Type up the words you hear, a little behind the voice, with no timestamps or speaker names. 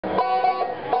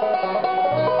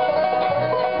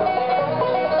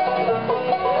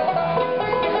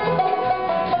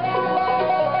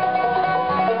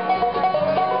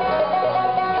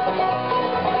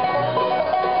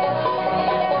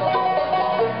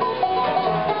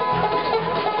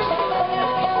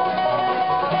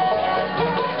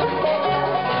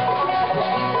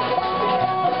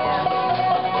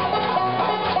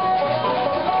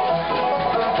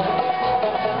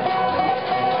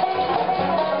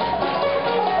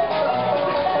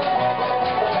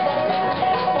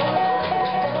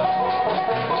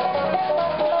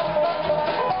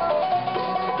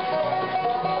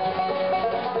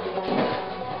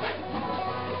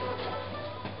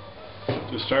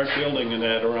start building an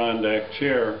Adirondack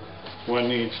chair, one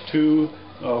needs two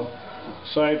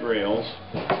side rails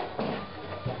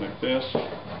like this,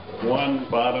 one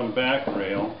bottom back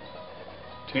rail,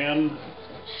 10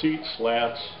 seat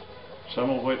slats, some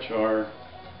of which are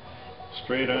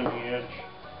straight on the edge,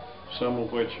 some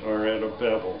of which are at a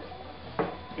bevel.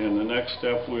 And the next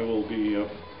step we will be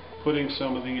putting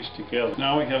some of these together.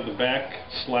 Now we have the back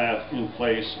slat in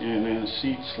place and then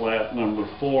seat slat number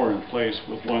 4 in place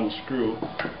with one screw.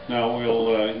 Now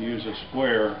we'll use a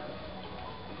square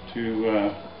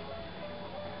to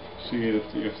see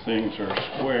if things are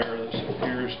square. This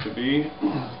appears to be.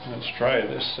 Let's try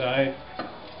this side.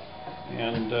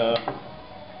 And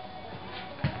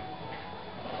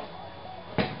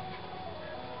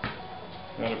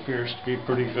that appears to be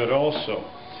pretty good also.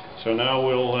 So now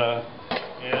we'll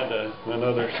add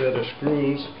another set of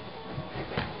screws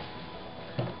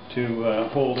to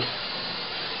hold it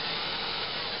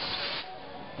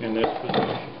in this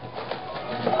position.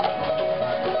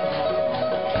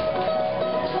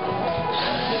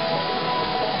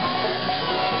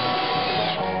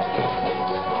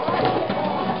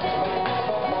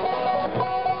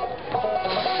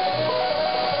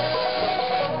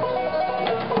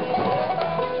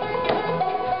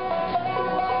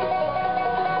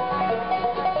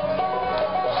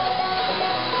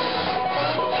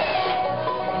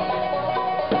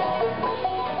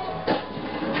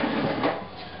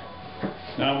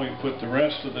 Now we put the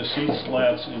rest of the seat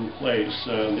slats in place,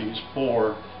 these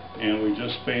 4, and we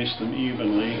just space them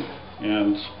evenly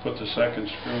and put the second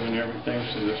screw and everything,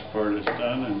 so this part is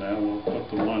done, and now we'll put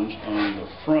the ones on the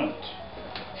front.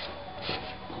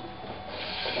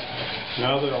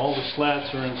 Now that all the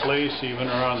slats are in place, even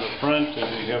around the front,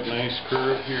 and we have nice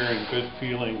curve here and good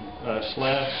feeling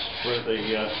slats for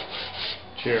the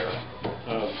chair,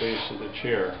 base of the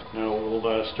chair. Now we'll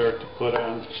start to put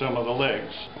on some of the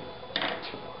legs.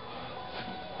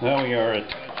 Now we are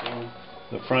attaching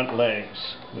the front legs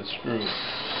with screws.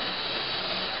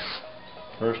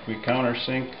 First we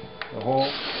countersink the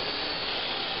hole.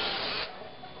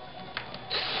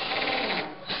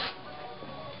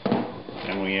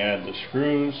 And we add the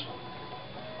screws.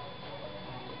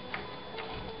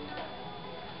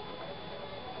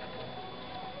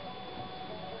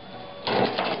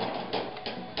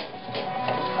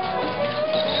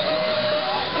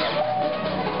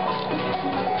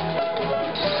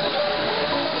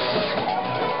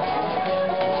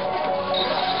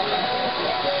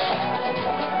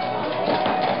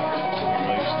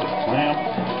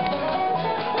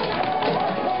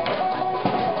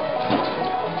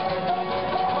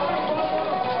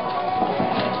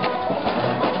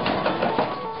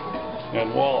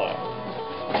 And voila,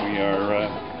 we are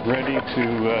ready to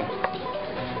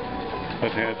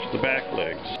attach the back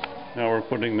legs. Now we're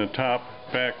putting the top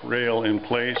back rail in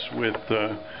place with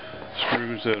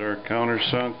screws that are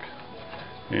countersunk,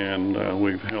 and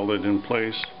we've held it in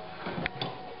place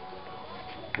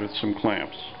with some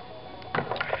clamps.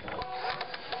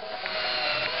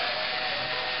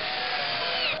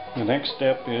 The next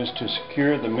step is to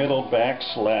secure the middle back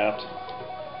slat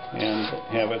and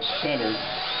have it centered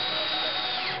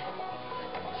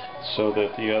so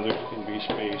that the others can be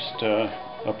spaced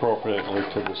appropriately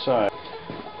to the side.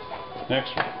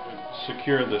 Next,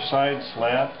 secure the side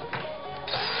slat.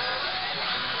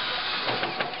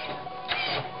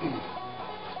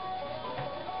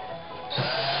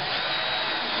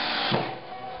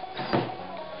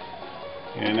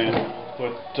 And then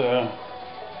put the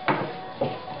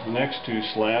next 2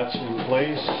 slats in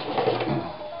place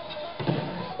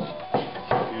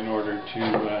in order to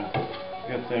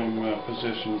get them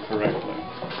positioned correctly.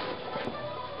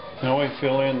 Now we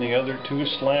fill in the other 2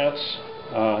 slats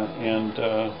and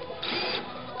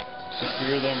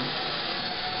secure them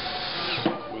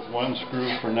with one screw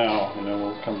for now, and then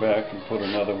we'll come back and put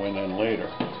another one in later.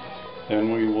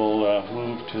 Then we will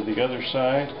move to the other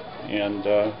side and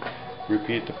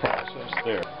repeat the process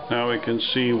there. Now we can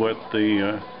see what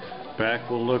the back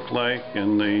will look like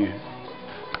and the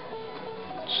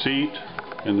seat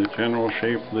and the general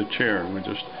shape of the chair. We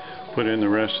just put in the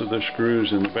rest of the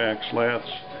screws in the back slats,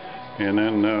 and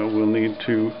then we'll need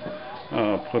to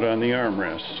put on the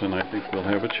armrests, and I think we'll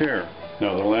have a chair.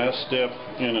 Now the last step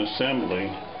in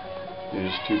assembly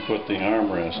is to put the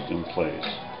armrest in place.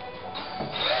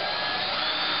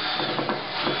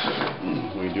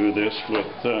 We do this with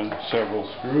several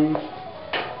screws,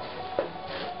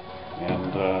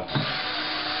 and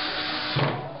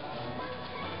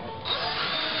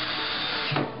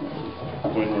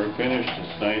when we're finished,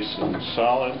 it's nice and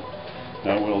solid.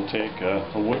 Now we'll take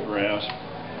a wood rasp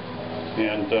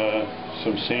and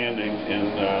some sanding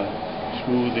and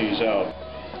smooth these out.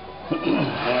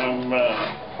 I'm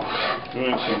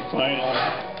doing some final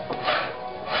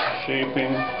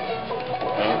shaping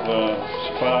of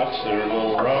spots that are a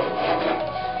little rough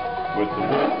with the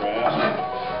wood rasp,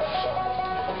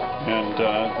 and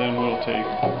then we'll take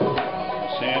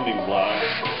a sanding block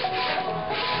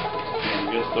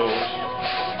and get those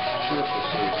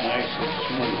surfaces nice and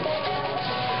smooth.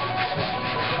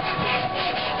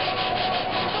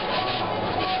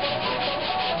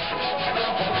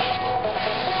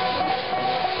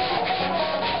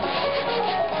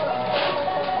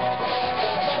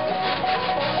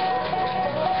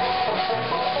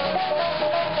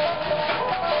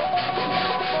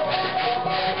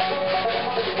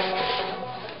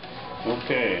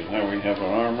 Okay, now we have an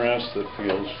armrest that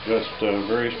feels just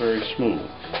very, very smooth.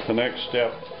 The next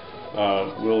step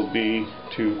will be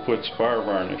to put spar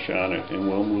varnish on it, and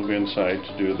we'll move inside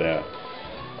to do that.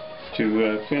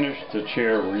 To finish the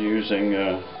chair, we're using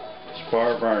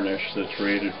spar varnish that's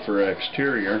rated for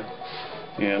exterior,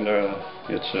 and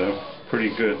it's a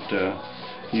pretty good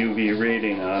UV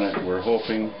rating on it. We're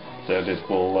hoping that it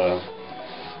will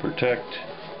protect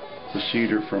the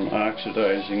cedar from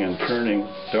oxidizing and turning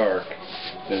dark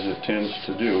as it tends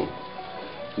to do.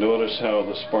 Notice how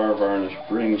the spar varnish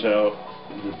brings out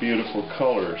the beautiful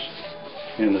colors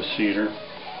in the cedar,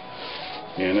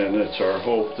 and then it's our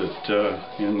hope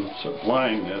that in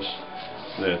supplying this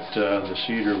that the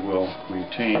cedar will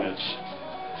retain its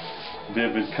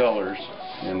vivid colors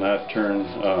and not turn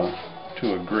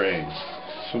to a gray.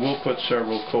 So we'll put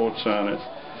several coats on it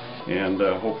and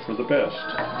hope for the best.